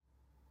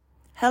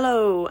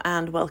Hello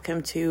and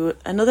welcome to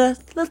another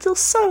little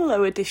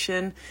solo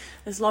edition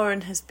as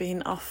Lauren has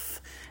been off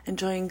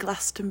enjoying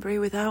Glastonbury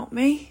without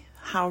me.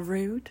 How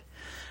rude.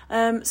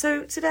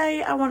 So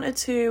today I wanted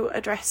to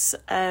address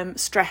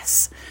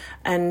stress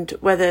and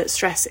whether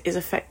stress is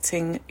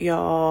affecting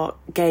your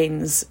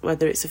gains,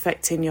 whether it's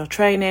affecting your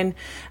training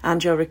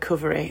and your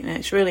recovery. And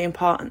it's really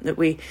important that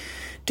we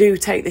do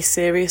take this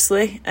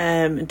seriously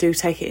and do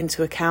take it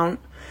into account,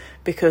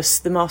 because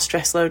the more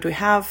stress load we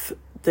have,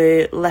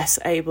 the less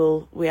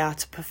able we are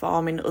to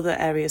perform in other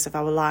areas of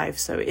our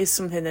lives. So it is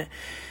something that,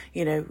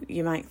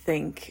 you might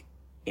think,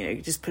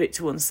 you just put it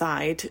to one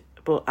side,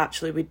 but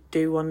actually we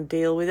do want to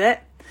deal with it.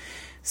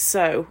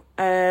 So,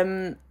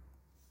 as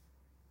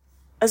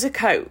a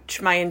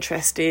coach, my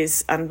interest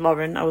is, and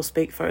Lauren, I will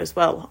speak for as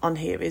well on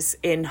here, is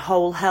in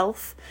whole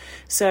health.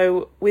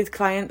 So with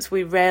clients,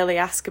 we rarely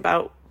ask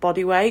about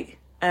body weight.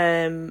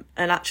 And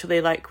actually,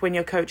 like when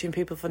you're coaching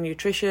people for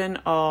nutrition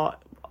or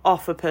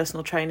for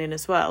personal training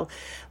as well,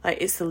 like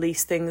it's the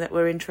least thing that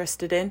we're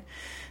interested in.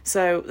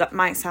 So that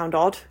might sound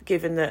odd,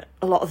 given that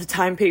a lot of the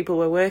time people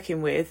we're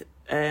working with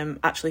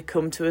actually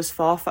come to us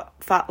for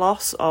fat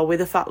loss or with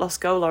a fat loss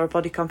goal or a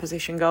body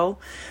composition goal.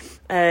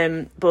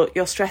 But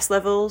your stress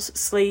levels,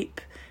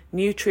 sleep,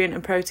 nutrient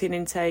and protein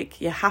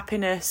intake, your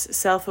happiness,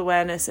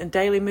 self-awareness and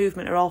daily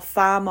movement are all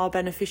far more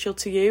beneficial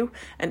to you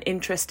and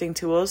interesting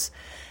to us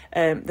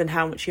than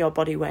how much your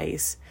body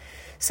weighs.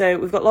 So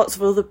we've got lots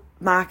of other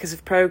markers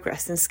of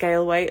progress and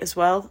scale weight as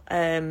well,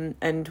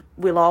 and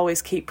we'll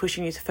always keep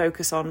pushing you to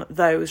focus on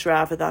those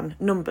rather than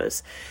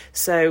numbers.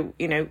 So,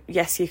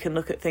 yes, you can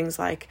look at things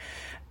like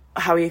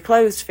how are your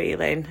clothes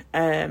feeling,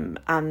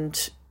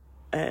 and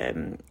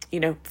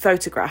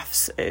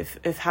photographs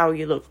of how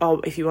you look,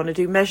 or if you want to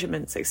do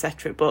measurements,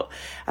 etc. But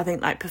I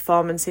think like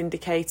performance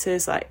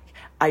indicators, like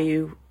are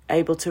you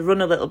able to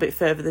run a little bit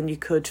further than you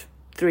could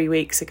 3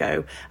 weeks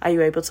ago? Are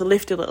you able to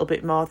lift a little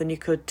bit more than you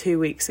could 2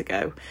 weeks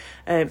ago?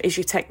 Is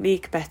your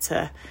technique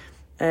better?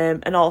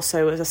 And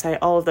also, as I say,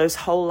 all of those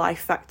whole life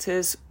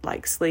factors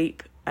like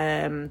sleep,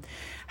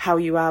 how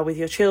you are with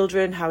your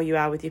children, how you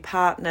are with your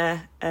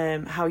partner,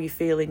 how you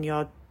feel in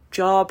your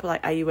job,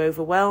 like are you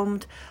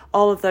overwhelmed?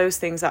 All of those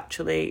things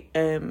actually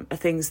are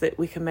things that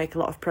we can make a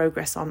lot of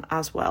progress on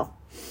as well.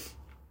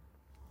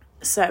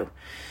 So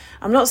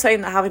I'm not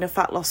saying that having a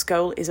fat loss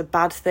goal is a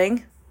bad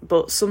thing,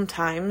 but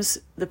sometimes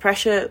the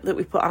pressure that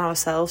we put on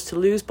ourselves to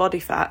lose body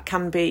fat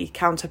can be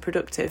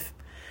counterproductive,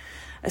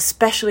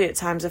 especially at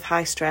times of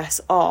high stress,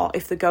 or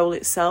if the goal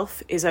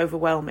itself is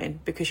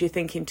overwhelming because you're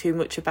thinking too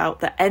much about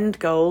the end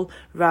goal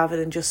rather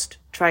than just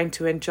trying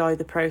to enjoy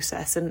the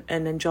process and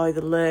enjoy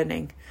the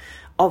learning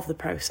of the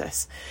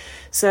process.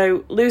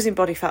 So losing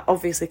body fat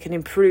obviously can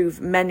improve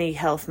many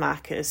health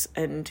markers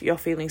and your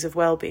feelings of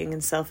well-being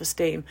and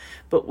self-esteem,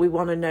 but we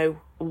want to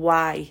know,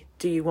 why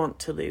do you want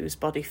to lose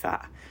body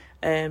fat?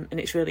 And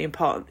it's really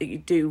important that you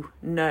do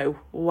know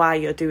why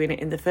you're doing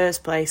it in the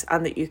first place,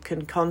 and that you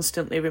can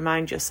constantly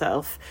remind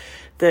yourself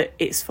that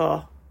it's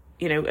for,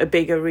 a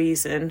bigger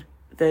reason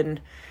than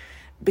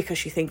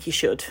because you think you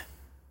should.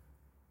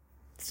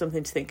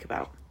 Something to think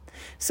about.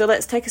 So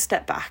let's take a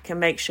step back and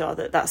make sure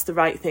that that's the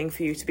right thing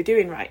for you to be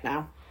doing right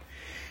now.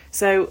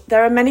 So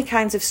there are many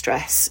kinds of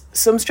stress.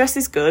 Some stress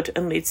is good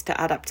and leads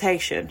to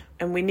adaptation,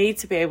 and we need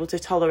to be able to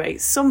tolerate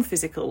some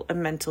physical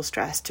and mental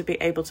stress to be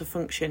able to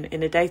function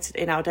in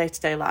our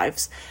day-to-day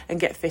lives and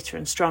get fitter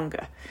and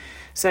stronger.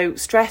 So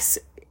stress,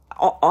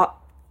 on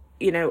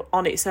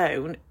its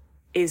own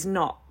is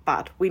not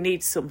bad. We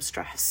need some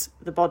stress.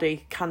 The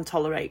body can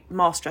tolerate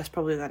more stress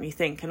probably than you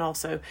think, and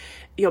also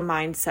your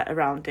mindset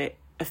around it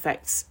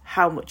affects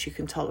how much you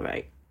can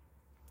tolerate.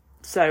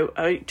 So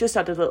I just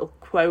add a little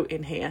quote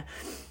in here,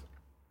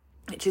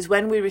 which is,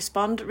 when we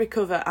respond,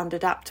 recover and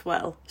adapt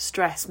well,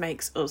 stress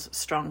makes us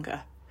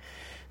stronger.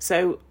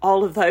 So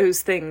all of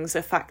those things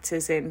are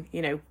factors in,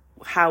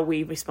 how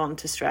we respond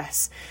to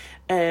stress,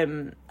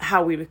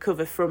 how we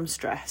recover from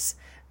stress.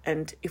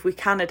 And if we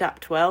can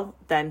adapt well,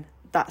 then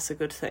that's a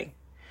good thing.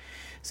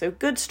 So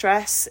good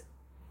stress,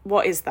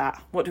 what is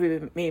that? What do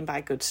we mean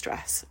by good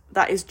stress?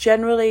 That is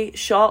generally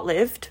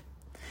short-lived,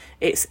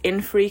 it's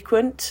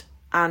infrequent,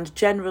 and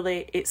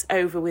generally it's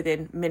over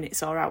within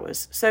minutes or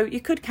hours. So you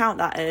could count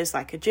that as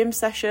like a gym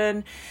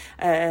session.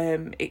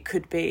 It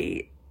could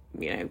be,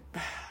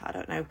 I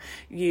don't know,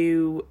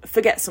 you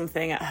forget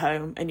something at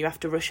home and you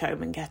have to rush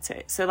home and get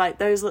it. So like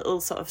those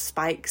little sort of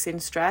spikes in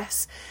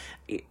stress,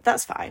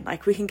 that's fine.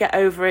 Like we can get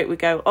over it. We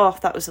go, oh,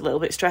 that was a little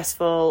bit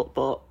stressful,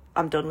 but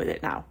I'm done with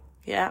it now.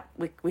 Yeah,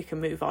 we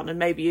can move on, and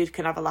maybe you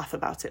can have a laugh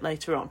about it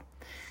later on.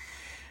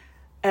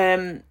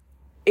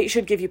 It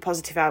should give you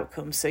positive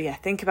outcomes. So yeah,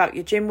 think about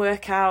your gym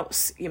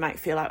workouts. You might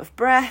feel out of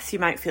breath, you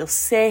might feel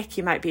sick,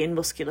 you might be in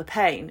muscular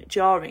pain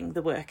during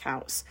the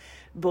workouts.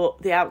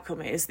 But the outcome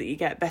is that you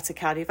get better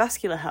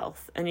cardiovascular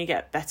health, and you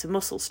get better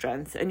muscle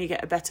strength, and you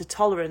get a better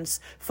tolerance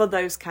for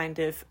those kind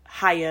of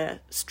higher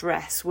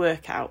stress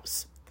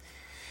workouts.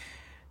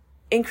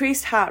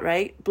 increased heart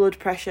rate, blood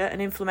pressure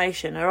and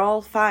inflammation are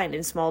all fine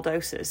in small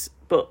doses.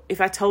 But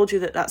if I told you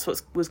that that's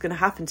what was going to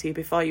happen to you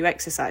before you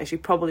exercise, you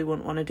probably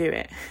wouldn't want to do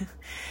it.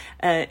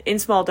 In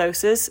small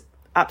doses,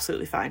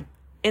 absolutely fine.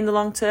 In the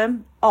long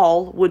term,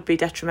 all would be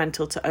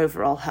detrimental to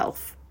overall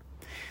health.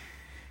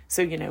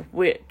 So,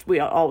 we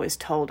are always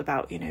told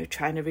about,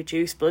 trying to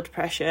reduce blood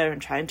pressure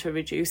and trying to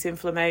reduce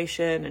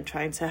inflammation and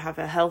trying to have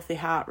a healthy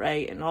heart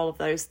rate and all of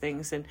those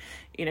things. And,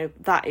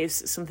 that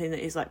is something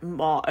that is like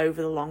more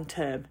over the long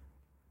term.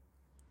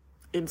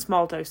 In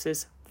small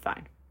doses,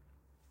 fine.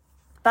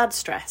 Bad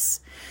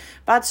stress.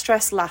 Bad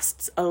stress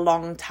lasts a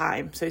long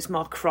time, so it's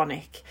more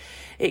chronic.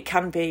 It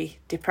can be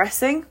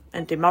depressing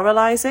and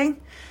demoralising.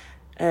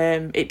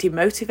 It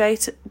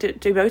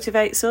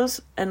demotivates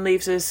us and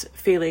leaves us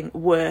feeling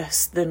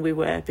worse than we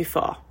were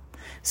before.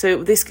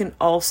 So this can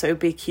also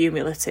be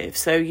cumulative.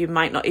 So you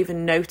might not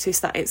even notice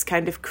that it's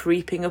kind of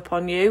creeping up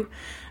on you.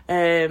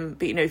 But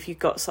if you've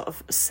got sort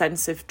of a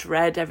sense of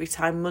dread every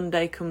time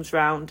Monday comes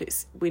round,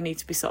 we need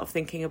to be sort of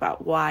thinking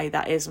about why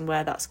that is and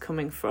where that's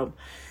coming from.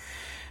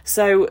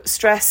 So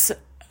stress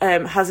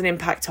has an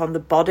impact on the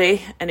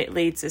body, and it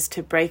leads us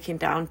to breaking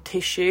down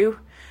tissue,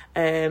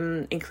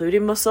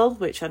 including muscle,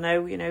 which I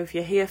know, if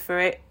you're here for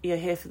it, you're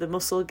here for the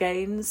muscle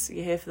gains,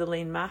 you're here for the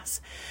lean mass.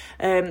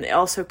 It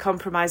also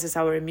compromises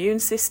our immune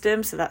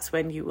system, so that's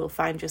when you will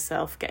find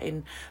yourself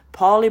getting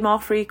poorly more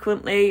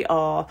frequently,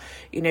 or,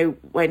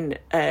 when,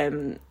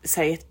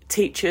 say,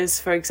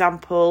 teachers, for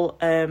example,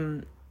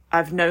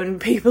 I've known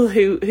people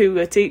who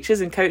are teachers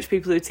and coach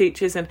people who are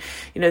teachers, and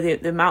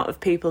the amount of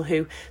people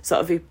who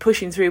sort of be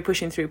pushing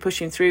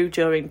through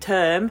during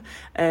term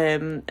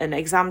and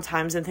exam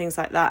times and things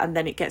like that, and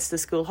then it gets to the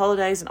school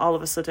holidays and all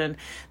of a sudden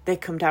they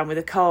come down with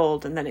a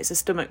cold and then it's a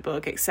stomach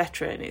bug,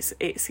 etc. And it's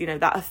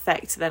that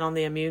effect then on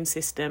the immune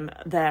system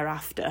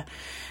thereafter.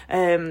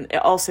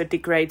 It also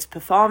degrades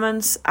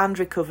performance and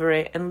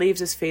recovery and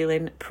leaves us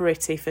feeling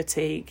pretty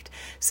fatigued.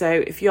 So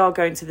if you're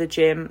going to the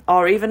gym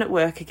or even at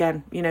work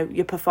again,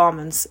 your performance,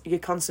 your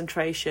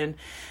concentration,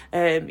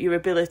 your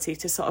ability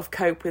to sort of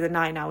cope with a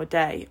 9-hour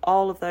day,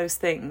 all of those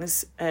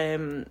things,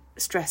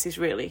 stress is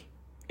really,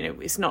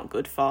 it's not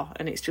good for,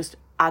 and it's just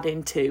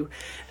adding to,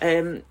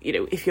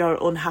 if you're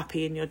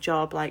unhappy in your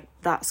job, like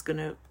that's going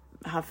to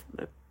have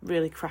a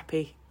really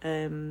crappy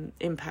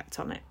impact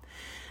on it.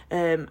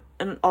 And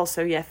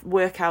also,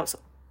 workouts,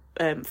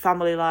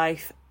 family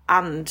life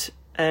and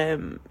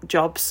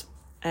jobs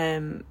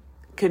can,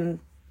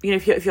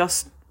 if you're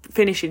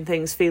finishing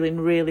things feeling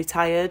really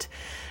tired,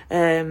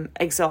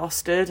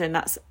 exhausted, and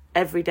that's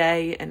every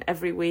day and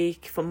every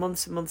week for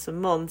months and months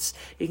and months,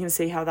 you can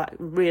see how that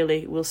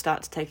really will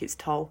start to take its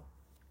toll.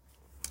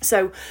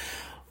 So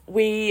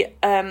we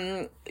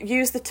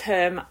use the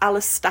term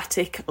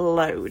allostatic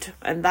load,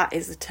 and that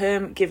is a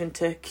term given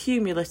to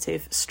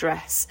cumulative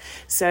stress.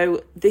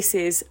 So this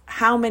is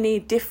how many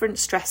different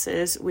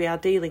stressors we are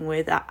dealing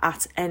with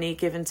at any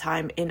given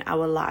time in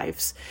our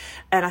lives.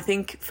 And I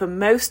think for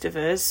most of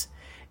us,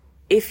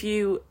 if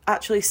you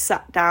actually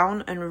sat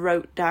down and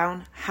wrote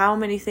down how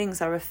many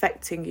things are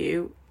affecting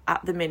you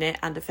at the minute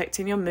and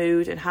affecting your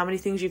mood, and how many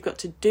things you've got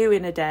to do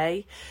in a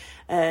day,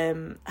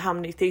 how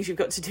many things you've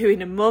got to do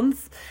in a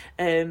month,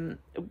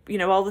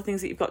 all the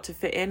things that you've got to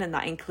fit in, and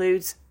that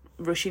includes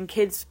rushing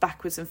kids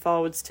backwards and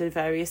forwards to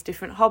various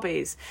different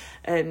hobbies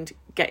and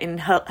getting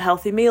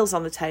healthy meals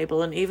on the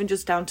table, and even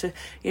just down to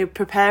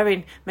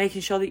preparing,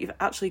 making sure that you've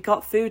actually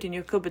got food in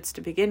your cupboards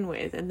to begin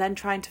with, and then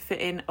trying to fit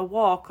in a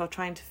walk or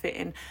trying to fit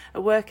in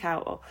a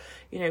workout, or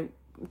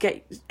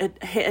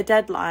hit a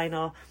deadline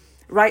or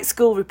write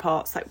school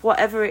reports, like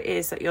whatever it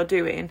is that you're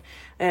doing.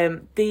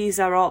 These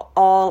are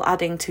all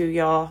adding to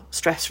your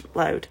stress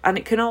load. And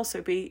it can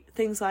also be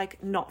things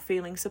like not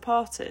feeling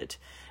supported.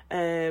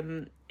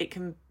 It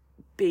can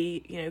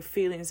be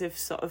feelings of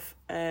sort of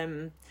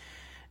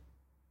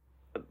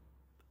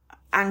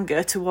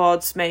anger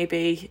towards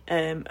maybe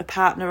a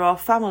partner or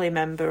family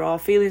member, or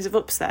feelings of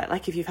upset,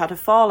 like if you've had a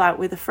fallout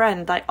with a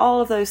friend. Like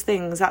all of those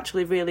things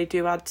actually really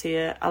do add to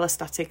your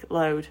allostatic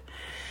load.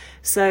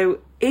 So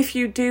if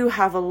you do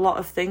have a lot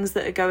of things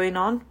that are going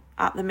on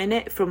at the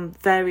minute from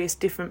various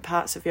different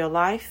parts of your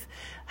life,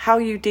 how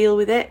you deal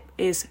with it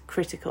is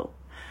critical.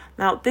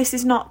 Now, this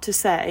is not to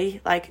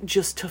say like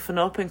just toughen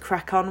up and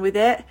crack on with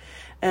it.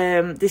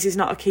 This is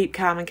not a keep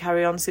calm and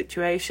carry on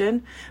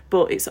situation,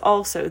 but it's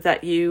also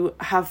that you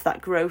have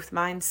that growth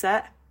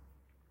mindset.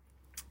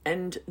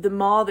 And the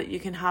more that you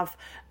can have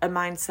a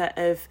mindset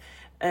of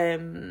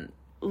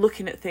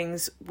looking at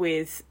things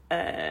with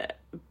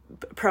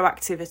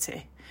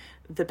proactivity,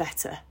 the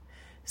better.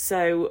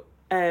 So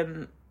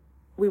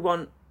we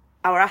want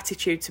our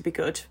attitude to be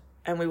good,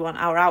 and we want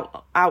our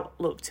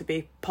outlook to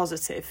be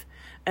positive.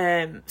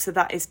 So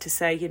that is to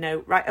say,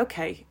 right,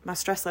 okay, my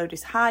stress load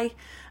is high.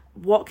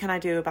 What can I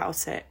do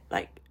about it?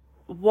 Like,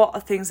 what are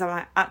things am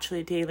I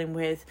actually dealing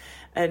with,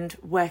 and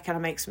where can I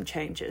make some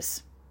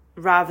changes?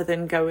 Rather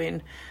than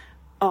going,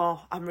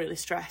 oh, I'm really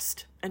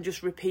stressed, and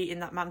just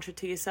repeating that mantra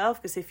to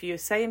yourself. Because if you're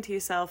saying to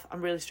yourself,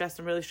 I'm really stressed,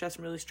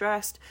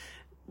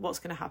 what's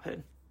going to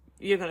happen?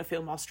 you're going to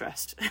feel more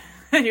stressed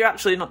and you're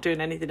actually not doing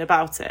anything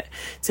about it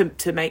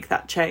to make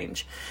that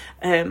change.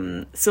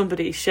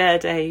 Somebody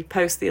shared a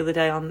post the other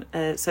day on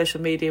social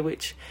media,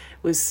 which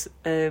was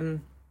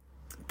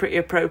pretty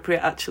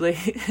appropriate actually.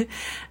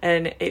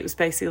 And it was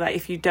basically like,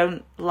 if you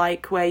don't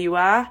like where you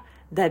are,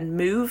 then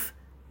move.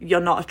 You're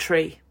not a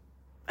tree.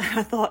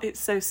 I thought, it's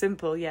so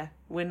simple. Yeah,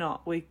 we're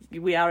not.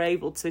 We are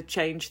able to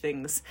change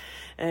things.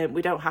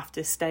 We don't have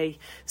to stay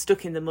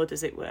stuck in the mud,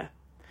 as it were.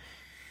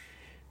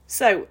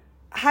 So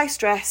high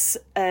stress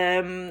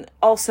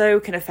also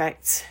can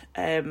affect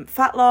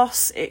fat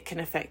loss. It can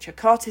affect your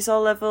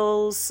cortisol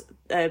levels.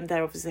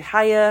 They're obviously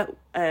higher,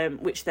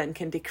 which then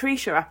can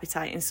decrease your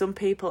appetite in some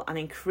people and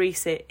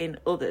increase it in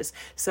others.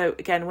 So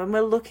again, when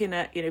we're looking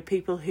at,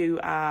 people who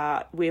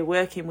we're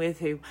working with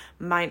who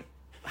might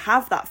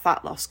have that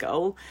fat loss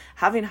goal,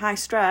 having high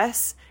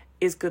stress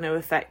is going to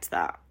affect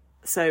that.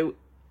 So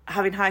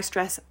having high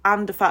stress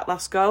and a fat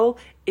loss goal,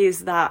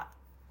 is that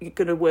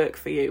going to work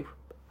for you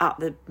at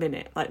the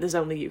minute? Like, there's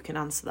only you can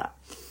answer that.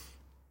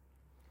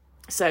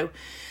 So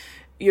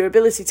your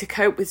ability to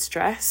cope with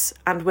stress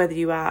and whether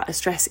you are a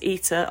stress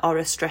eater or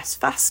a stress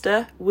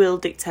faster will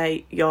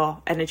dictate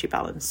your energy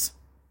balance.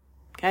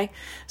 Okay,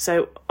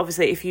 so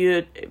obviously if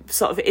you're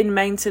sort of in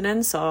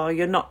maintenance, or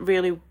you're not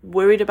really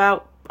worried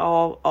about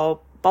or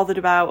bothered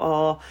about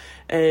or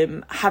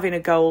having a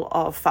goal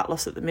of fat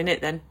loss at the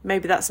minute, then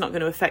maybe that's not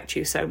going to affect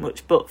you so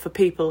much. But for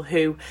people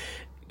who,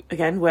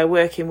 again, we're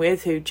working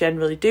with, who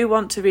generally do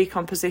want to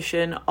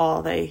recomposition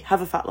or they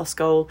have a fat loss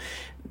goal,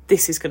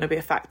 this is going to be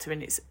a factor,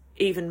 and it's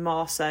even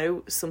more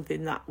so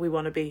something that we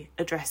want to be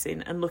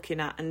addressing and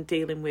looking at and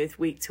dealing with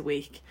week to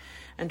week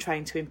and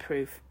trying to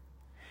improve.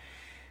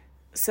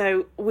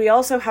 So we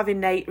also have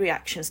innate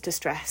reactions to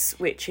stress,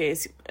 which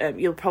is,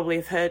 you'll probably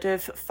have heard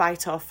of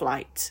fight or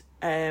flight.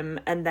 And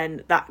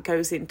then that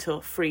goes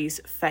into freeze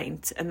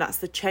faint, and that's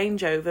the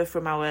changeover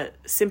from our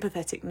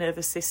sympathetic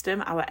nervous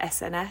system, our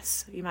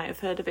SNS, you might have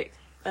heard of it,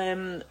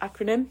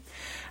 acronym,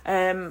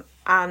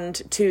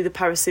 and to the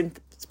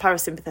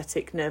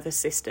parasympathetic nervous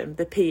system,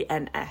 the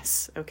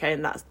PNS, okay,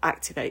 and that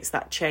activates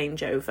that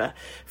changeover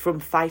from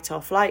fight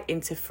or flight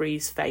into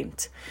freeze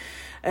faint.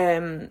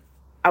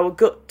 Our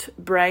gut,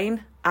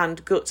 brain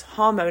and gut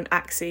hormone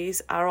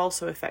axes are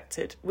also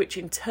affected, which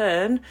in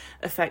turn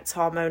affects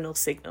hormonal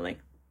signalling.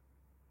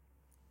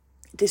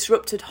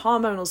 Disrupted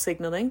hormonal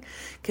signalling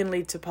can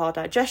lead to poor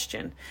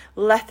digestion,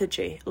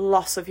 lethargy,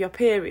 loss of your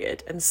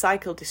period, and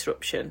cycle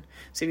disruption.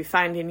 So you're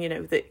finding,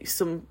 that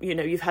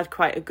you've had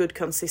quite a good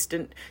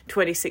consistent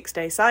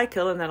 26-day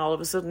cycle, and then all of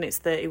a sudden it's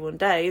 31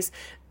 days.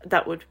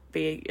 That would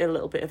be a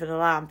little bit of an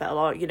alarm bell.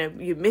 Or,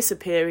 you miss a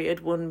period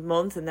one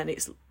month and then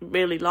it's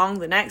really long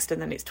the next,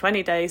 and then it's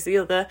 20 days the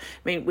other. I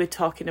mean, we're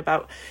talking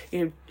about,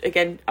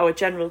 again, our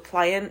general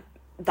client,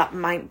 that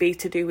might be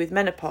to do with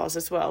menopause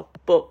as well.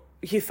 But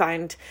you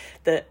find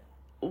that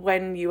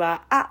when you are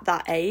at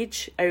that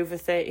age, over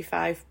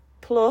 35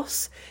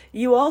 plus,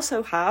 you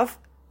also have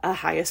a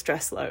higher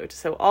stress load.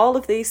 So all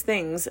of these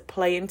things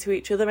play into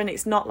each other, and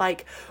it's not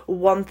like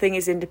one thing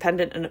is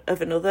independent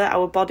of another.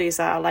 Our bodies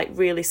are like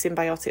really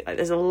symbiotic. Like,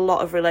 there's a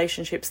lot of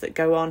relationships that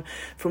go on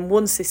from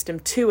one system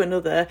to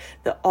another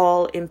that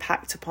all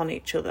impact upon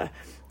each other.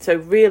 So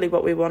really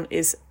what we want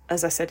is,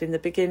 as I said in the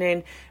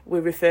beginning,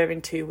 we're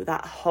referring to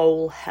that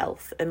whole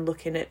health and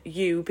looking at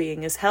you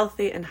being as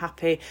healthy and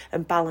happy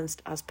and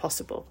balanced as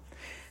possible.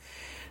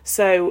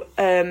 So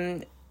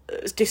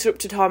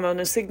disrupted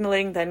hormonal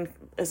signalling then,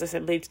 as I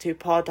said, leads to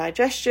poor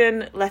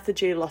digestion,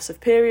 lethargy, loss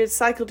of periods,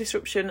 cycle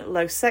disruption,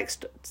 low sex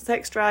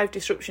drive,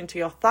 disruption to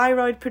your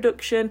thyroid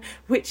production,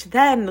 which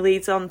then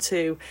leads on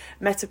to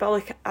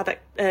metabolic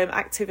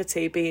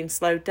activity being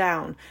slowed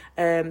down,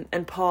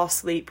 and poor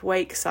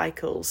sleep-wake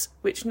cycles,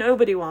 which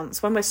nobody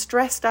wants. When we're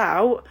stressed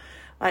out,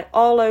 like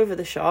all over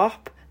the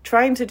shop,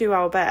 trying to do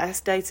our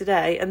best day to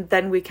day, and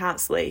then we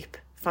can't sleep.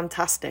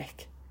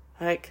 Fantastic.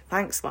 Like,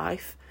 thanks,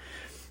 life.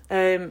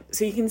 So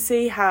you can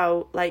see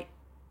how, like,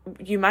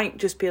 you might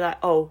just be like,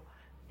 oh,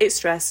 it's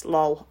stress,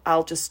 lol,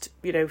 I'll just,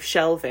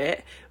 shelve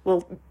it.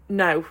 Well,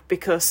 no,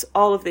 because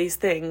all of these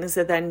things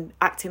are then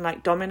acting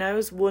like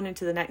dominoes, one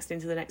into the next,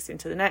 into the next,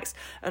 into the next,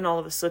 and all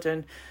of a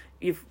sudden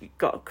you've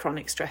got a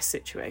chronic stress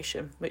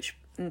situation, which,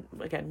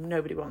 again,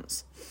 nobody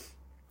wants.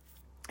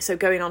 So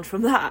going on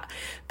from that,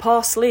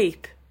 poor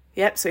sleep.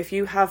 Yep, so if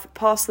you have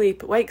poor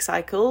sleep-wake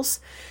cycles,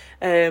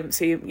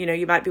 so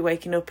you might be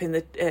waking up in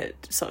the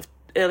sort of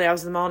early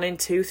hours of the morning,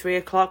 2-3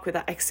 o'clock, with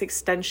that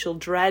existential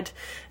dread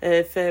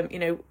of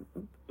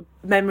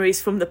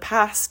memories from the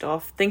past, or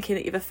thinking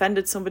that you've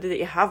offended somebody that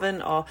you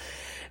haven't, or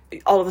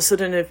all of a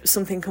sudden if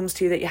something comes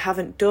to you that you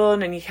haven't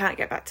done and you can't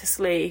get back to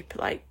sleep.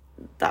 Like,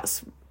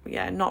 that's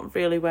not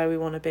really where we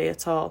want to be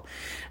at all.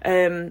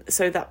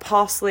 So that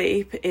poor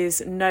sleep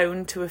is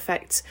known to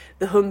affect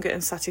the hunger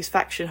and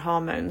satisfaction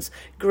hormones,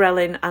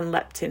 ghrelin and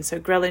leptin. So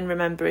ghrelin,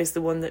 remember, is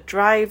the one that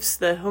drives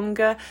the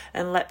hunger,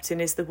 and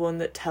leptin is the one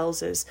that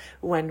tells us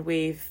when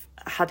we've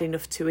had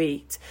enough to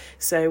eat.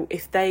 So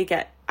if they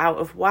get out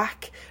of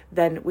whack,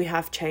 then we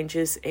have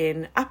changes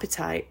in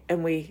appetite,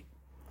 and we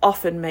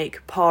often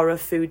make poorer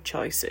food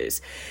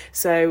choices.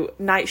 So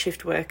night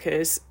shift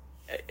workers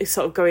is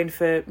sort of going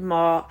for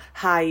more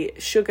high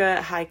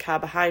sugar, high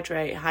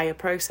carbohydrate, higher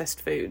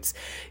processed foods.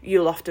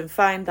 You'll often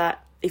find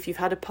that if you've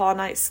had a poor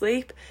night's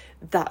sleep,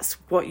 that's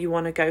what you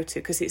want to go to,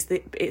 because it's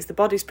the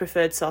body's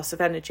preferred source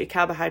of energy.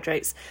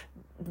 Carbohydrates,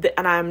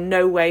 and I am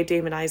no way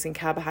demonising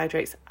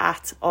carbohydrates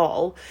at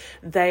all,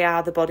 they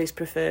are the body's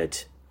preferred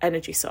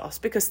energy source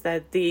because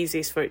they're the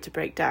easiest for it to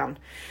break down.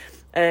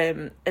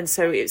 And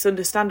so it's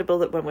understandable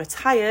that when we're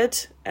tired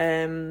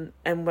and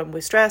when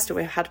we're stressed or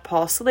we've had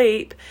poor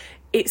sleep,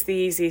 it's the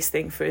easiest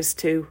thing for us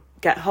to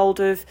get hold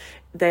of.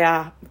 They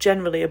are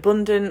generally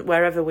abundant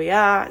wherever we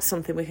are. It's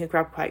something we can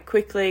grab quite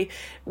quickly.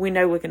 We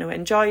know we're going to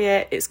enjoy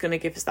it. It's going to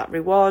give us that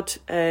reward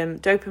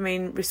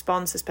dopamine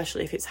response,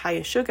 especially if it's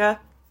higher sugar.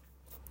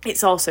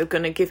 It's also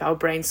going to give our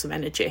brain some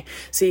energy.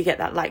 So you get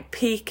that like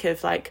peak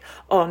of like,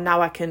 oh,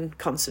 now I can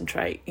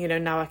concentrate,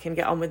 now I can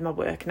get on with my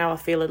work. Now I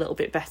feel a little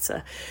bit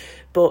better.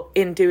 But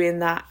in doing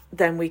that,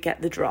 then we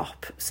get the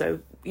drop. So,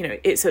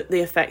 it's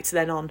the effect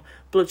then on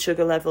blood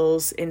sugar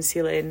levels,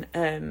 insulin,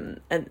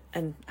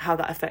 and how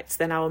that affects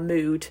then our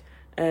mood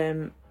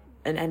and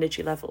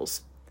energy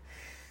levels.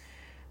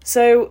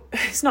 So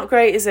it's not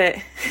great, is it?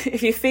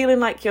 If you're feeling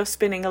like you're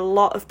spinning a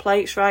lot of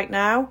plates right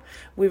now,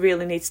 we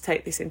really need to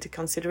take this into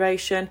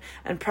consideration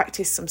and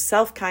practice some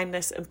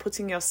self-kindness and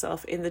putting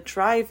yourself in the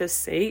driver's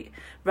seat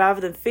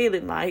rather than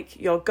feeling like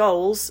your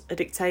goals are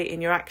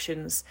dictating your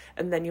actions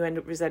and then you end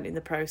up resenting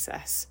the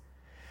process.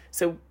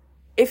 So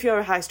if you're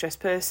a high stress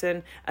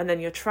person and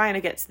then you're trying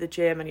to get to the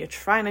gym and you're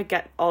trying to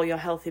get all your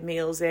healthy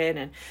meals in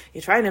and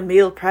you're trying to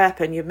meal prep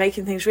and you're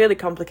making things really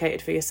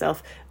complicated for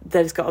yourself,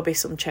 there's got to be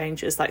some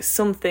changes. Like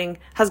something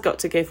has got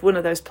to give. One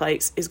of those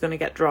plates is going to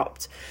get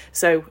dropped.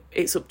 So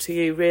it's up to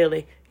you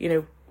really,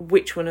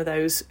 which one of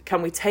those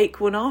can we take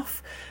one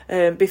off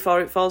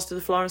before it falls to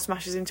the floor and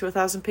smashes into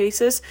 1,000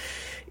 pieces.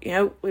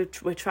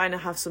 We're trying to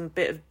have some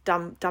bit of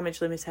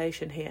damage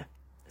limitation here.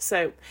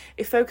 So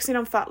if focusing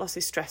on fat loss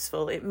is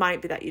stressful, it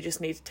might be that you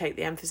just need to take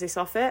the emphasis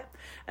off it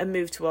and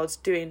move towards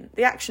doing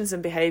the actions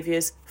and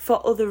behaviours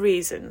for other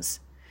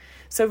reasons.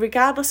 So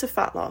regardless of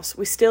fat loss,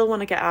 we still want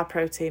to get our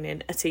protein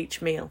in at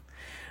each meal.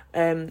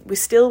 We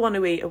still want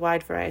to eat a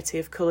wide variety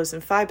of colours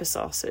and fibre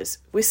sources.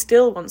 We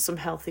still want some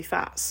healthy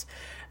fats.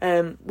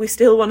 We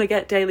still want to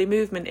get daily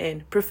movement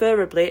in,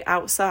 preferably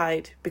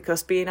outside,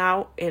 because being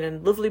out in a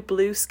lovely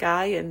blue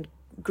sky and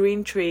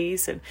green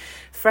trees and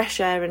fresh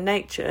air and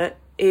nature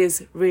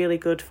is really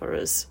good for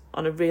us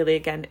on a really,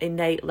 again,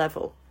 innate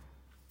level.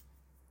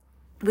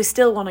 We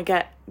still want to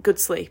get good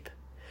sleep.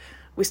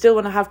 We still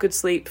want to have good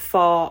sleep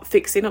for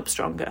fixing up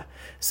stronger.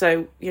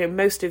 So,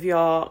 most of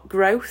your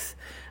growth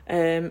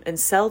and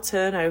cell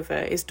turnover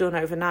is done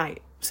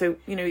overnight. So,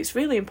 it's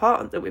really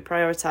important that we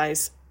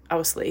prioritise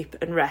our sleep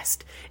and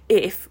rest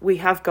if we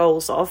have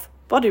goals of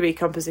body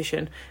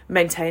recomposition,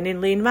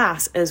 maintaining lean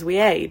mass as we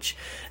age,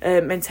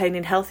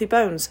 maintaining healthy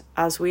bones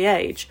as we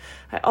age.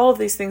 All of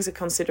these things are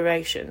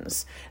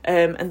considerations,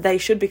 and they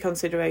should be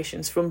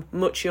considerations from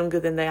much younger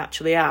than they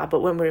actually are. But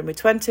when we're in our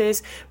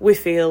 20s, we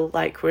feel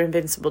like we're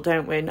invincible,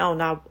 don't we? No,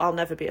 now I'll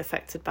never be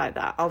affected by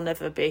that. I'll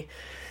never be,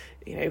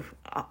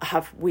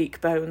 have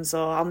weak bones,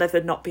 or I'll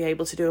never not be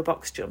able to do a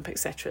box jump,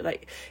 etc.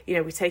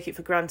 We take it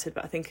for granted,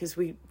 but I think as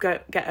we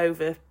get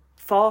over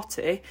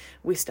 40,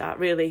 we start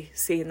really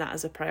seeing that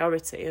as a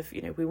priority of,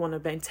 we want to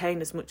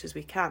maintain as much as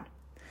we can.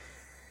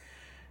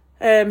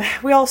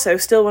 We also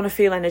still want to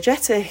feel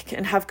energetic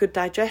and have good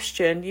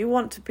digestion. You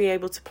want to be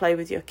able to play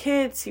with your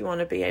kids. You want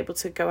to be able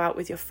to go out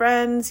with your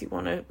friends. You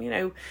want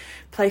to,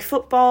 play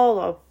football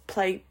or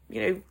play,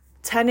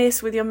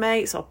 tennis with your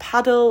mates or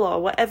paddle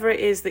or whatever it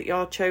is that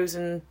your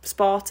chosen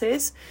sport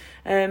is.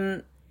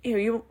 We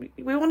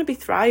want to be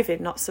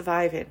thriving, not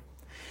surviving.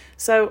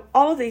 So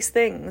all of these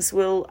things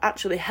will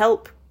actually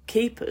help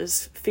keep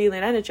us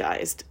feeling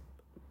energised.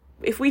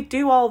 If we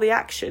do all the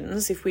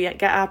actions, if we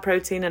get our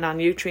protein and our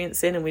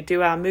nutrients in and we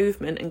do our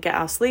movement and get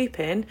our sleep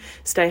in,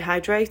 stay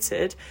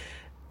hydrated,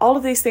 all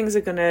of these things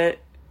are going to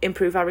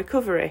improve our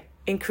recovery,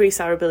 increase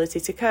our ability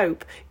to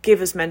cope,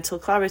 give us mental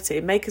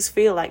clarity, make us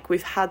feel like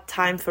we've had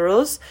time for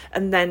us.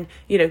 And then,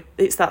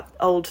 it's that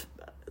old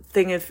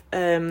thing of,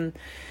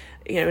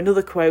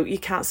 another quote, you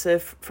can't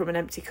serve from an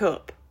empty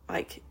cup.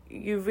 Like,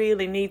 you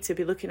really need to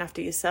be looking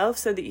after yourself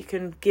so that you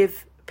can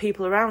give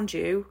people around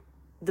you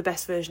the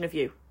best version of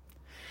you.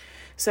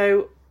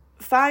 So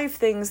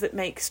 5 ways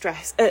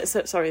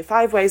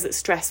that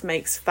stress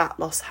makes fat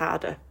loss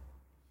harder.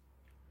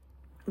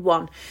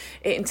 1,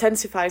 it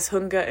intensifies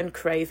hunger and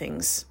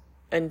cravings,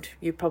 and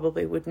you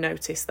probably would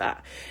notice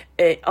that.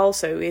 It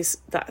also is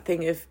that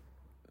thing of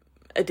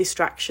a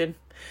distraction.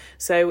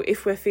 So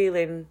if we're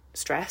feeling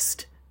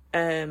stressed,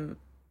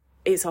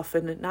 it's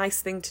often a nice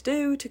thing to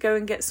do to go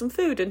and get some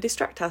food and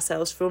distract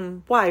ourselves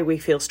from why we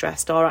feel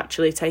stressed, or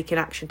actually taking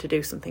action to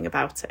do something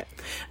about it.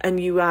 And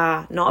you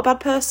are not a bad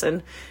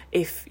person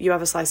if you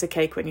have a slice of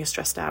cake when you're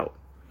stressed out,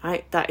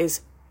 right? That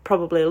is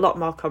probably a lot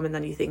more common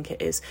than you think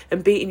it is.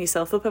 And beating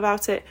yourself up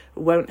about it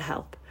won't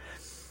help.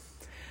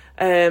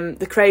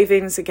 The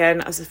cravings,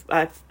 again, as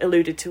I've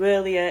alluded to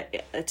earlier,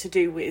 are to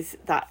do with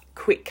that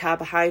quick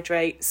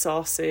carbohydrate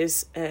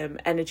sources,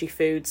 energy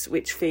foods,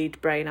 which feed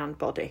brain and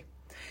body.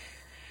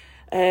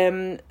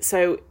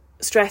 So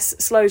stress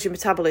slows your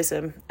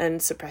metabolism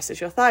and suppresses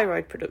your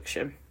thyroid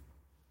production.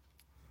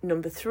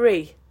 Number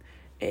 3,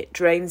 it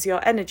drains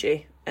your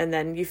energy, and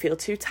then you feel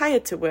too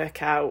tired to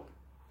work out,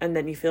 and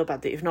then you feel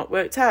bad that you've not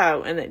worked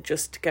out, and it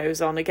just goes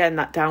on again,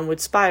 that downward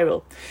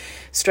spiral.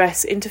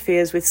 Stress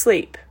interferes with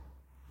sleep.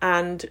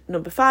 And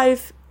number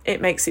 5,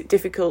 it makes it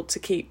difficult to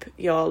keep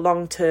your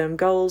long-term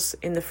goals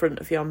in the front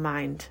of your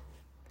mind.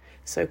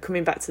 So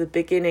coming back to the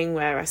beginning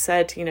where I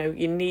said, you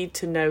need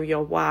to know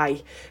your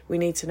why. We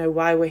need to know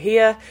why we're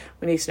here.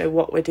 We need to know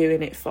what we're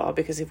doing it for,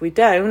 because if we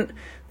don't,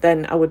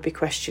 then I would be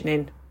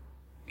questioning,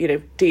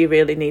 do you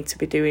really need to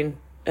be doing,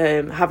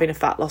 having a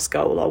fat loss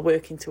goal or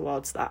working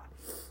towards that?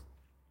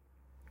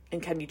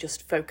 And can you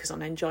just focus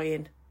on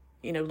enjoying,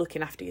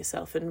 looking after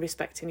yourself and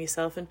respecting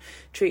yourself and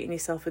treating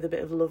yourself with a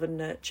bit of love and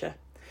nurture?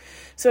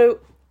 So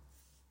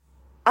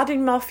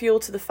adding more fuel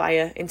to the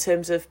fire in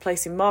terms of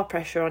placing more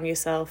pressure on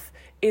yourself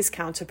is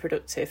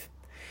counterproductive.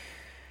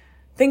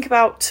 Think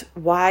about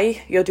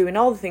why you're doing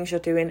all the things you're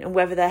doing and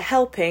whether they're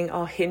helping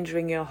or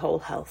hindering your whole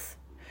health.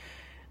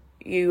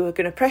 You are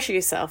going to pressure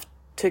yourself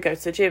to go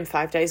to the gym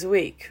 5 days a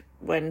week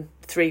when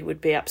 3 would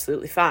be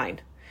absolutely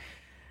fine.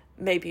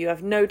 Maybe you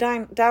have no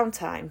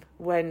downtime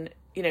when,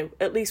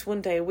 at least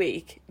 1 day a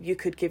week, you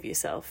could give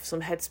yourself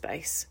some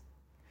headspace.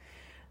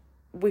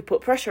 We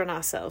put pressure on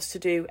ourselves to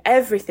do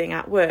everything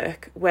at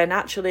work when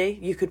actually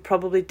you could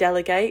probably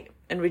delegate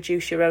and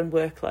reduce your own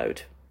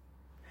workload.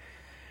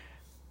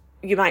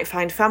 You might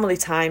find family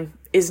time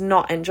is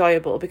not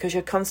enjoyable because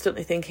you're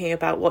constantly thinking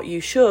about what you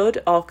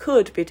should or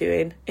could be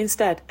doing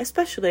instead,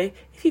 especially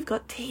if you've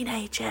got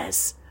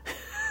teenagers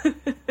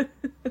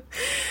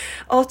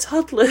or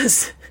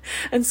toddlers.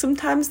 And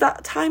sometimes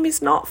that time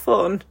is not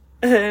fun.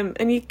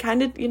 And you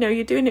kind of,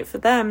 you're doing it for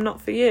them,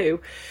 not for you.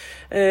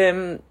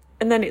 And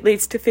then it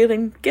leads to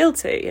feeling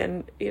guilty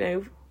and,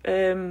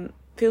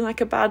 feeling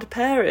like a bad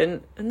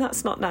parent. And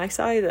that's not nice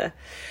either.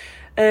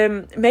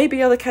 Maybe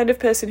you're the kind of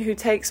person who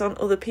takes on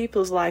other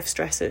people's life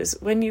stresses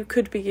when you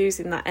could be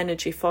using that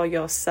energy for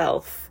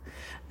yourself.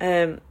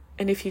 And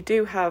if you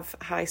do have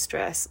high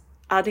stress,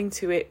 adding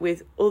to it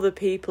with other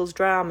people's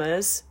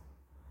dramas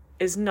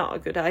is not a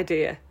good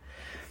idea.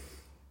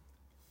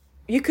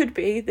 You could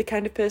be the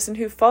kind of person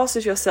who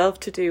forces yourself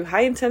to do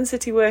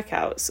high-intensity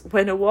workouts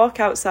when a walk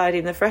outside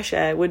in the fresh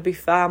air would be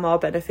far more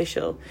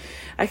beneficial.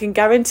 I can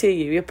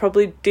guarantee you're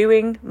probably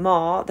doing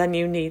more than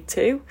you need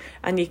to,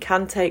 and you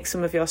can take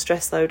some of your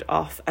stress load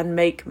off and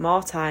make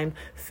more time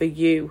for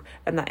you,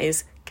 and that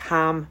is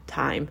calm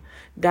time,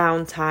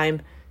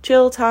 downtime,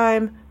 chill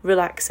time,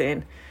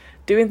 relaxing,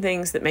 doing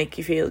things that make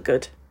you feel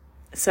good.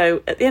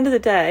 So at the end of the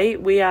day,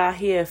 we are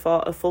here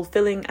for a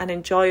fulfilling and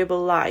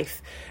enjoyable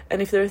life.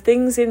 And if there are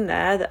things in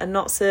there that are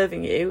not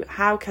serving you,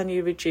 how can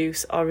you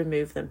reduce or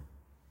remove them?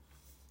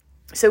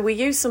 So we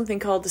use something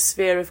called the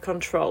sphere of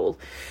control,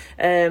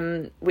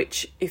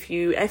 which if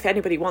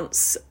anybody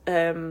wants,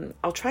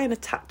 I'll try and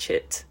attach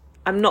it.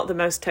 I'm not the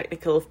most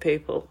technical of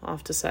people, I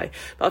have to say,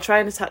 but I'll try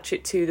and attach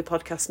it to the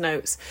podcast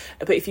notes.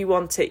 But if you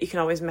want it, you can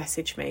always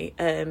message me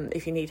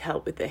if you need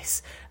help with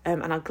this,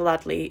 and I'll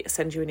gladly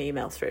send you an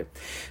email through.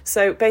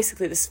 So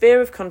basically, the sphere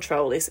of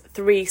control is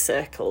 3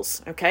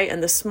 circles, okay?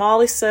 And the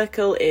smallest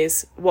circle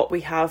is what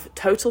we have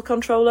total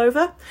control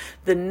over.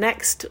 The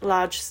next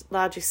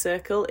largest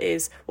circle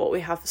is what we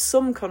have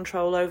some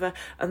control over,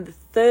 and the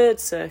third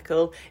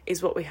circle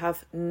is what we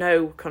have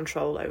no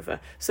control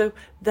over. So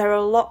there are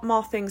a lot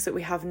more things that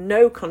we have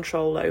no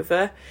control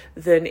over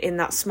than in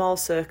that small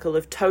circle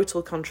of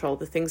total control,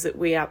 the things that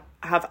we have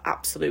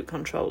absolute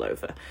control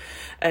over.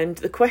 And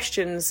the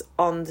questions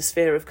on the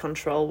sphere of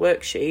control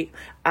worksheet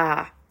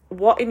are: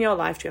 what in your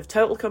life do you have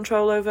total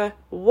control over?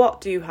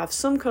 What do you have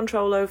some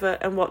control over?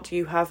 And what do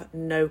you have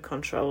no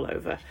control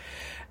over?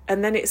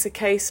 And then it's a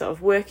case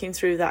of working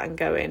through that and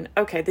going,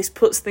 okay, this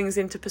puts things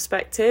into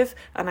perspective,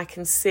 and I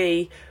can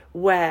see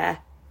where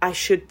I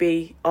should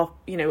be, or,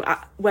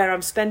 where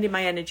I'm spending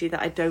my energy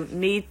that I don't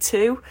need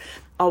to,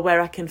 or where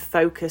I can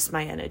focus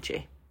my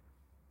energy.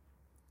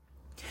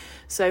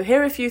 So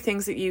here are a few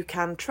things that you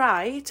can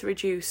try to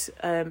reduce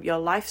your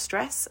life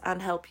stress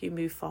and help you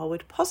move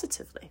forward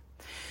positively.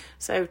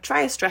 So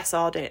try a stress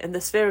audit, and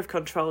the sphere of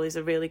control is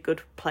a really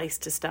good place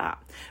to start.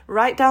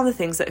 Write down the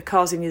things that are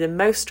causing you the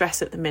most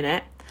stress at the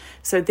minute.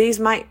 So these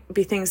might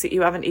be things that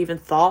you haven't even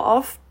thought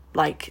of,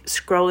 like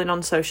scrolling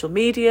on social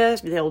media,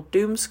 the old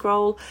doom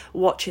scroll,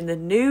 watching the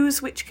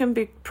news, which can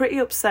be pretty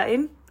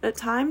upsetting at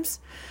times,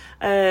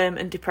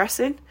 and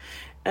depressing.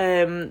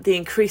 The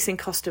increasing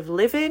cost of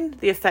living,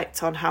 the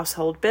effect on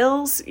household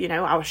bills,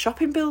 our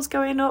shopping bills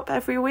going up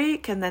every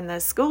week, and then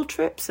there's school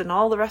trips and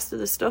all the rest of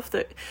the stuff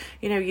that,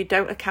 you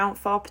don't account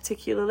for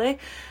particularly.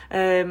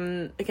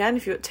 Again,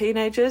 if you've got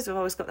teenagers who've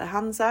always got their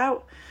hands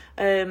out,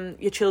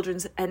 your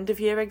children's end of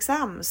year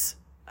exams,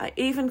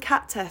 even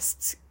CAT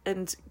tests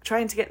and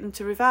trying to get them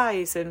to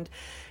revise, and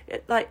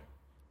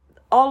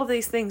all of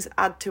these things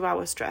add to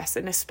our stress,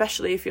 and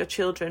especially if your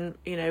children,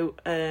 are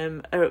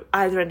at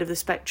either end of the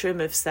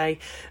spectrum of, say,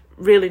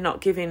 really not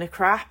giving a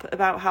crap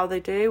about how they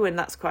do, and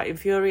that's quite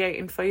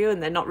infuriating for you,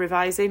 and they're not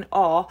revising,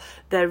 or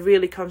they're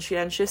really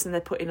conscientious and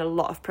they're putting a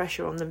lot of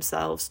pressure on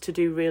themselves to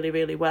do really,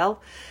 really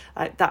well.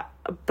 That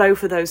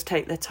both of those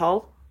take their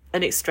toll,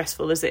 and it's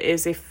stressful as it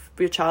is if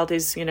your child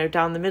is,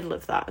 down the middle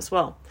of that as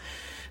well.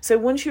 So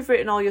once you've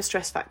written all your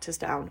stress factors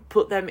down,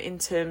 put them in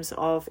terms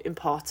of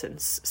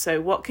importance.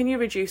 So what can you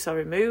reduce or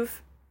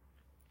remove?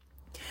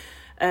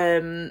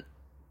 Again,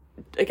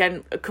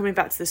 coming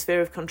back to the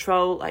sphere of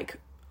control, like,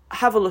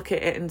 have a look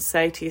at it and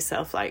say to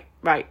yourself, like,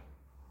 right,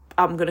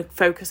 I'm going to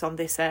focus on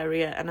this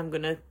area and I'm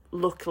going to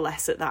look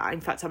less at that.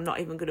 In fact, I'm not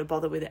even going to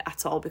bother with it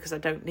at all because I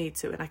don't need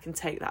to, and I can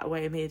take that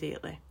away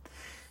immediately.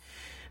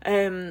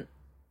 Going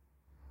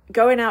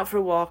out for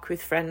a walk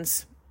with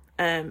friends,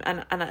 and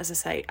as I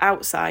say,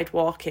 outside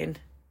walking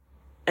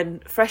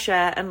and fresh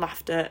air and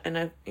laughter and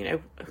a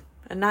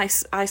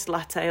nice iced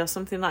latte or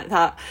something like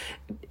that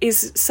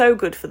is so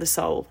good for the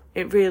soul.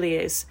 It really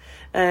is.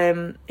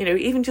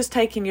 Even just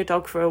taking your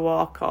dog for a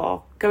walk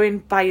or going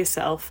by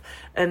yourself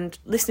and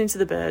listening to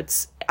the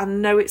birds. I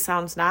know it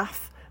sounds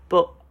naff,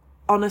 but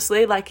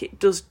honestly, like, it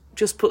does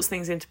just puts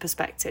things into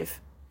perspective,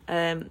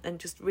 and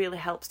just really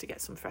helps to get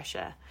some fresh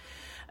air.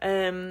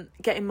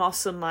 Getting more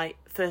sunlight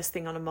first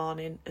thing on a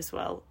morning as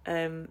well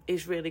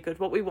is really good.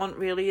 What we want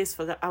really is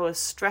for our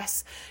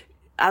stress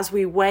as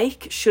we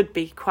wake should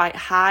be quite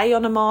high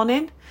on a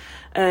morning,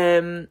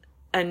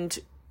 and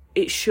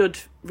it should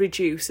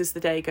reduce as the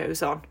day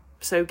goes on.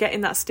 So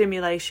getting that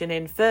stimulation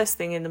in first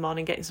thing in the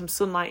morning, getting some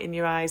sunlight in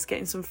your eyes,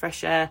 getting some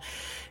fresh air,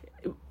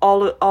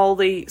 all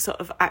the sort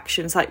of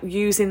actions, like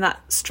using that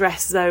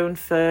stress zone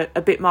for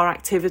a bit more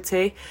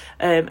activity,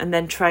 and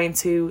then trying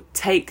to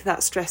take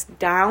that stress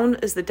down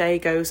as the day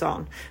goes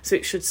on. So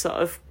it should sort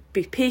of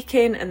be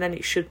peaking and then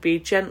it should be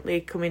gently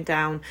coming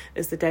down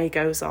as the day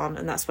goes on,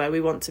 and that's where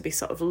we want to be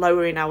sort of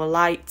lowering our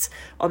light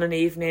on an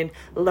evening,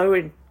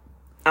 lowering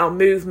our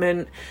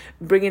movement,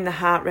 bringing the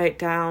heart rate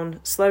down,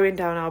 slowing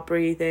down our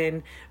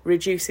breathing,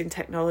 reducing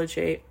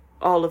technology,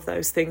 all of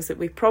those things that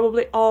we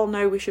probably all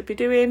know we should be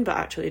doing but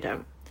actually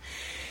don't.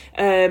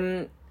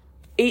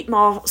 Eat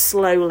more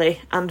slowly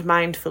and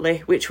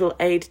mindfully, which will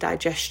aid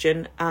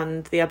digestion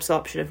and the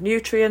absorption of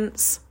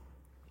nutrients.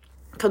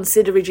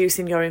 Consider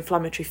reducing your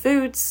inflammatory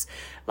foods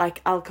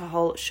like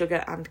alcohol,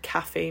 sugar and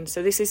caffeine.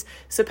 So this is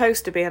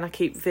supposed to be, and I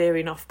keep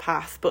veering off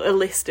path, but a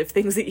list of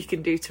things that you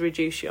can do to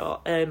reduce your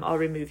or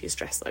remove your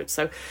stress load.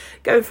 So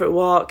going for a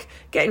walk,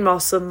 getting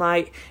more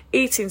sunlight,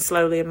 eating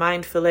slowly and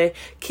mindfully,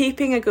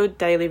 keeping a good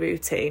daily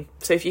routine.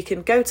 So if you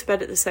can go to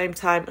bed at the same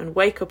time and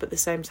wake up at the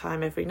same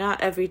time every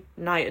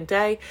night and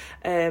day,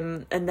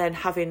 and then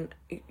having,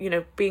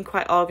 being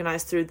quite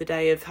organised through the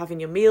day of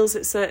having your meals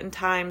at certain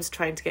times,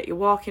 trying to get your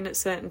walk in at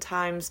certain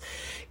times,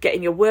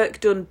 getting your work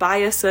done by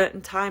a certain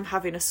time,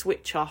 having a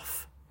switch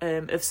off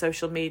of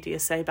social media,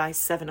 say by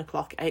 7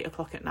 o'clock, 8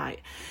 o'clock at night,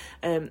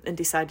 and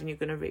deciding you're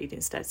going to read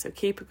instead. So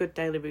keep a good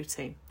daily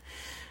routine.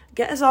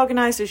 Get as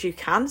organised as you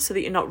can so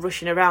that you're not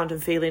rushing around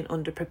and feeling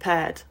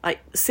underprepared. Like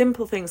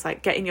simple things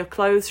like getting your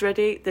clothes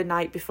ready the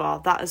night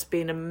before, that has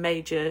been a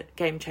major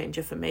game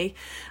changer for me.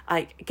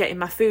 Like getting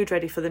my food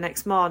ready for the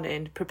next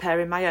morning,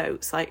 preparing my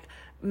oats, like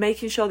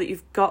making sure that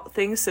you've got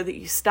things so that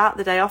you start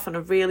the day off on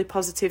a really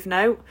positive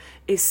note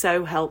is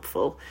so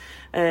helpful.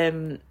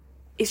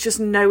 It's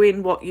just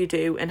knowing what you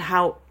do and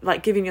how,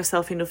 like giving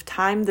yourself enough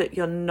time that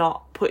you're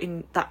not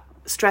putting that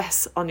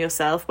stress on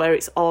yourself where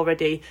it's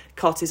already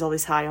cortisol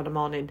is high on a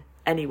morning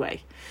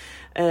anyway.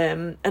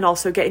 And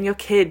also getting your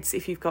kids,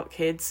 if you've got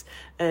kids,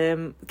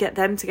 get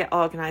them to get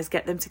organised,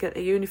 get them to get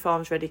their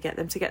uniforms ready, get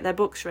them to get their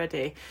books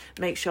ready,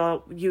 make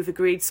sure you've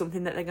agreed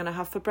something that they're going to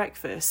have for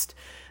breakfast.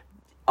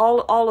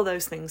 All of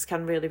those things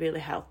can really,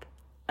 really help.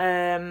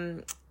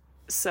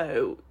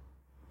 So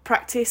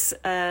practice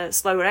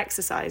slower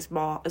exercise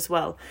more as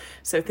well.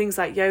 So things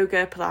like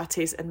yoga,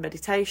 Pilates and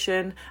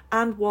meditation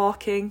and more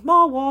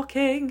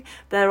walking,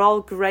 they're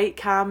all great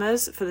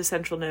calmers for the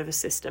central nervous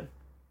system.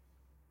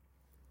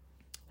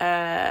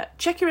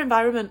 Check your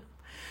environment.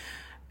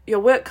 Your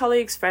work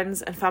colleagues,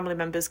 friends and family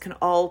members can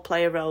all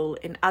play a role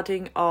in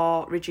adding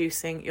or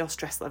reducing your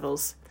stress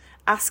levels.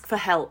 Ask for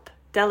help.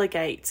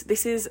 Delegate.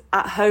 This is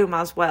at home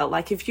as well.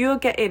 Like if you're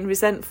getting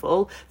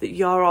resentful that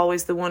you're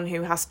always the one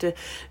who has to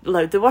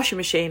load the washing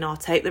machine or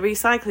take the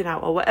recycling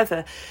out or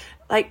whatever,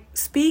 like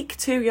speak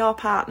to your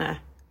partner.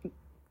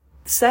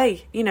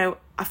 Say,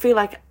 I feel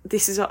like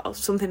this is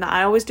something that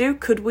I always do.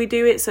 Could we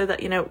do it so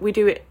that, we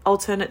do it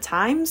alternate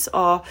times?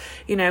 Or,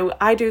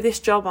 I do this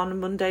job on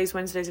Mondays,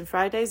 Wednesdays and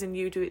Fridays and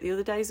you do it the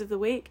other days of the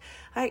week.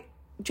 Like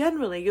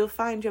generally you'll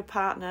find your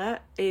partner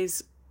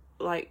is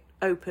like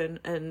open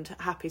and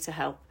happy to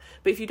help.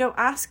 But if you don't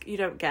ask, you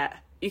don't get.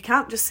 You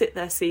can't just sit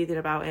there seething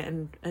about it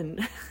and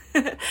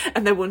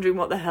and they're wondering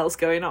what the hell's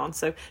going on.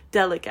 So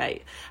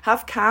delegate.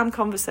 Have calm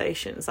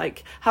conversations.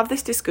 Like have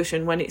this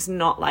discussion when it's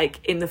not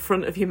like in the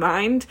front of your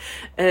mind,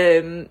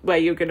 where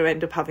you're going to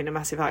end up having a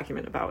massive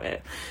argument about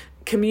it.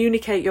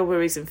 Communicate your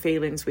worries and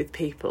feelings with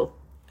people.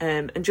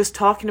 And just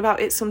talking about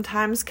it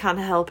sometimes can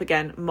help,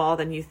 again, more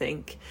than you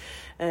think.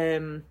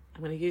 I'm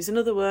going to use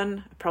another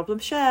one. A problem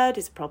shared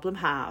is a problem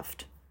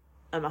halved.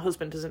 And my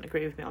husband doesn't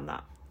agree with me on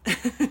that.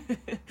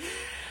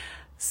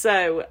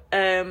 So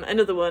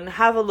another one,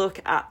 have a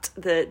look at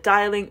the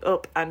dialing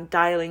up and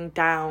dialing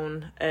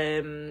down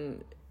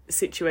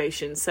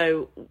situation.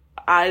 So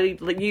I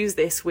use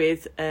this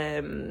with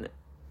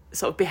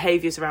sort of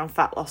behaviours around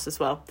fat loss as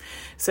well.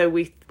 So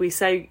we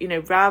say,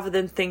 rather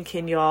than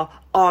thinking you're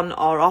on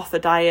or off a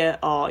diet,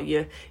 or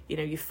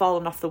you've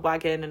fallen off the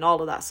wagon and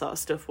all of that sort of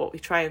stuff, what we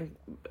try and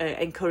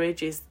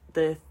encourage is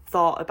the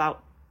thought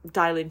about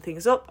dialing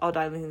things up or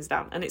dialing things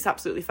down. And it's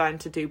absolutely fine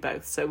to do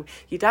both. So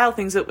you dial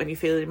things up when you're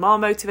feeling more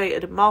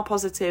motivated and more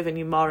positive and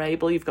you're more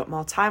able, you've got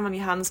more time on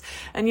your hands,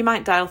 and you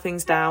might dial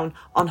things down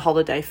on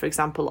holiday, for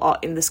example, or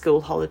in the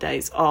school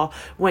holidays, or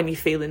when you're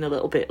feeling a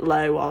little bit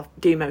low or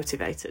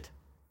demotivated.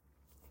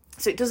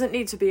 So it doesn't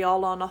need to be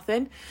all or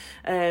nothing.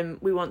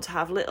 We want to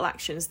have little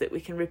actions that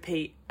we can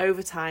repeat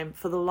over time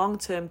for the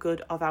long-term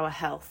good of our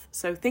health.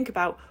 So think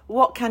about,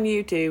 what can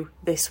you do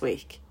this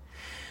week?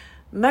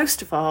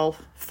 Most of all,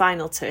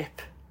 final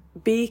tip,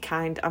 be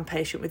kind and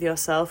patient with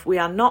yourself. We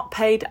are not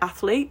paid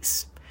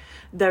athletes.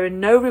 There are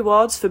no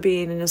rewards for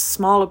being in as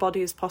small a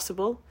body as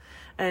possible.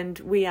 And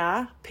we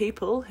are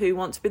people who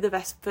want to be the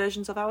best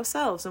versions of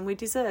ourselves, and we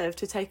deserve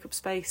to take up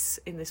space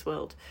in this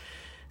world.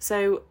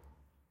 So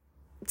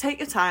take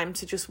your time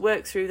to just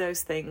work through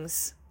those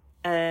things.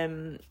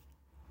 Have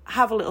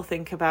a little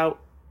think about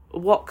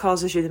what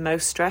causes you the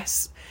most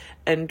stress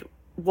and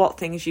what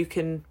things you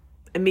can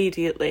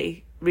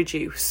immediately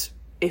reduce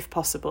if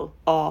possible,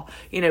 or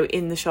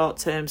in the short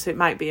term. So it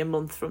might be a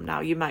month from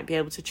now, you might be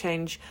able to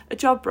change a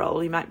job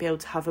role, you might be able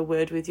to have a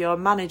word with your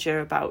manager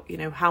about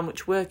how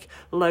much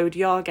workload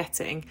you're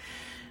getting,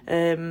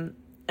 and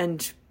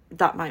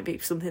that might be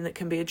something that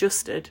can be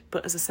adjusted.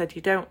 But as I said,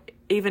 you don't,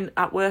 even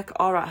at work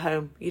or at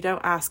home, you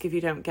don't ask if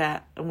you don't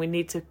get, and we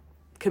need to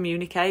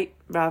communicate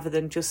rather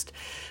than just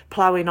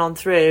ploughing on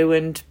through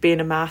and being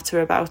a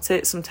martyr about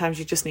it. Sometimes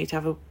you just need to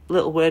have a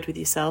little word with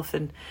yourself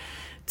and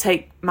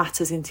take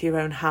matters into your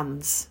own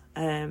hands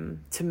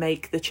to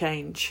make the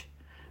change.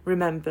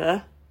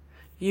 Remember,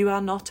 you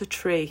are not a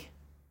tree.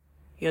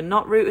 You're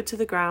not rooted to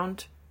the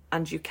ground,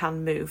 and you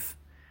can move.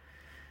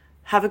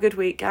 Have a good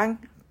week,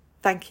 gang.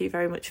 Thank you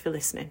very much for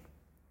listening.